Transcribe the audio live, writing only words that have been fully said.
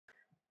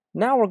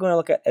Now we're going to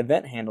look at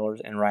event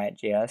handlers in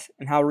RiotJS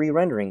and how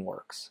re-rendering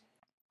works.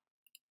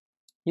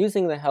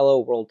 Using the hello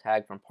world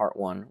tag from part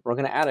 1, we're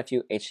going to add a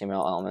few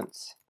HTML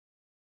elements.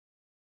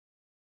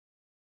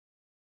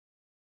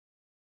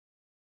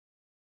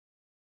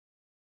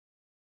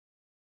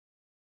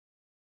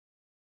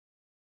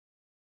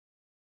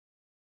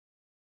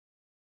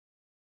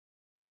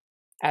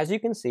 As you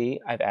can see,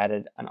 I've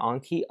added an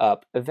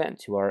onKeyUp event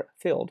to our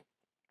field.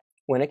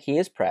 When a key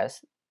is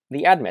pressed,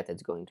 the add method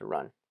is going to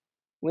run.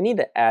 We need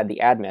to add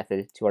the add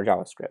method to our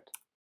JavaScript.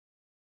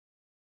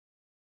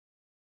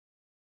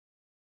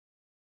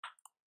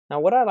 Now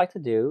what I'd like to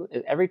do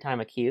is every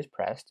time a key is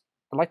pressed,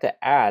 I'd like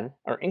to add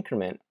or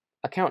increment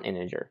a count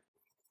integer.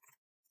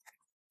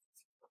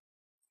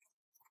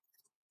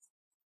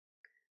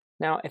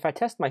 Now if I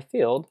test my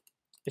field,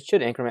 it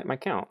should increment my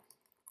count.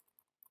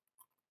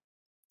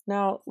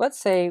 Now let's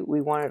say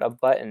we wanted a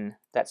button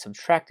that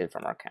subtracted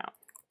from our count.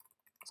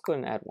 Let's go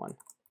ahead and add one.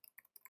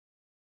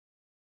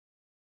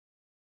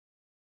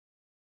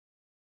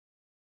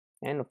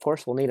 And of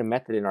course we'll need a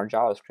method in our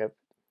JavaScript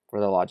for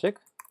the logic.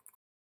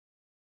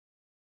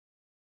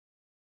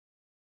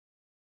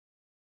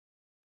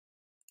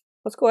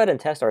 Let's go ahead and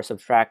test our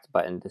subtract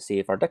button to see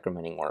if our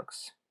decrementing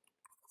works.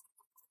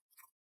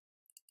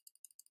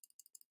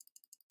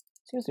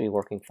 Seems to be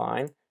working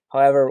fine.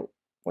 However,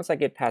 once I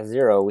get past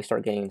 0, we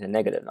start getting into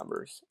negative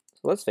numbers.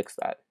 So let's fix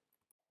that.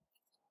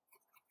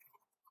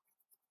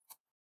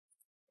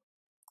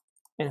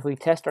 And if we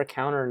test our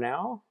counter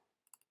now,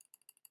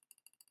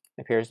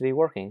 it appears to be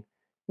working.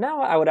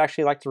 Now I would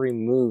actually like to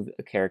remove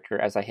a character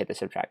as I hit the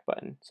subtract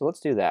button. So let's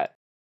do that.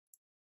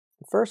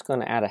 I'm first going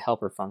to add a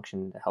helper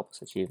function to help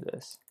us achieve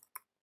this.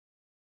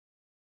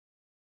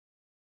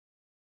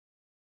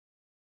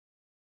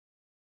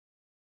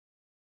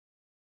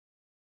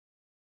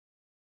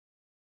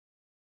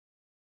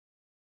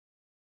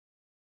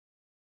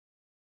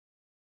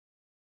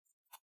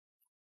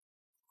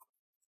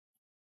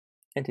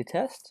 And to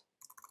test,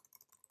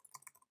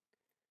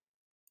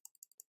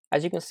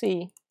 as you can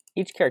see,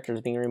 each character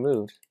is being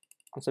removed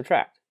on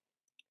subtract.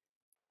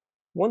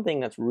 One thing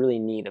that's really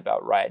neat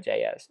about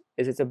RiotJS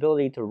is its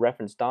ability to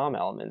reference DOM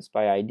elements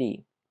by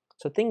ID.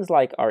 So things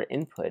like our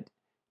input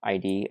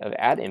ID of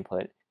add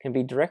input can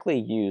be directly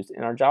used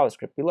in our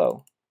JavaScript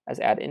below as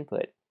add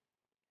input.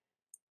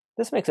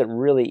 This makes it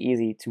really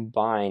easy to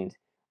bind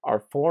our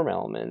form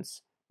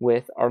elements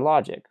with our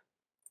logic.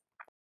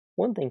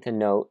 One thing to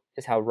note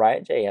is how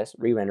RiotJS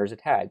re-renders a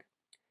tag.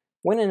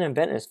 When an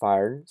event is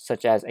fired,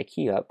 such as a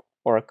key up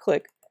or a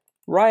click,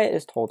 Riot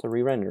is told to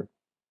re-render.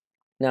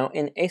 Now,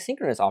 in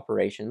asynchronous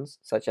operations,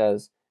 such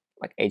as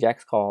like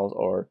AJAX calls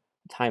or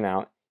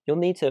timeout, you'll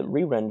need to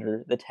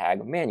re-render the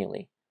tag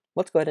manually.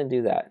 Let's go ahead and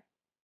do that.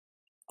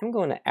 I'm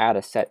going to add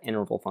a set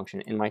interval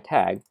function in my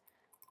tag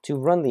to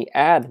run the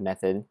add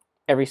method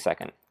every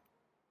second.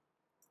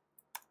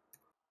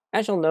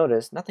 As you'll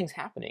notice, nothing's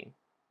happening.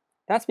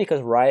 That's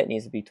because Riot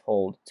needs to be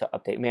told to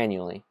update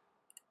manually.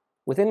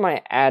 Within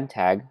my add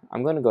tag,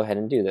 I'm going to go ahead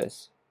and do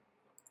this.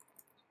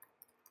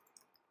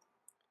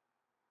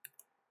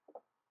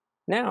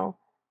 Now,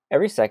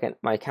 every second,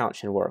 my count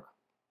should work.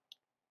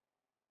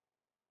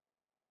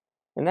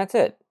 And that's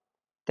it.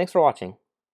 Thanks for watching.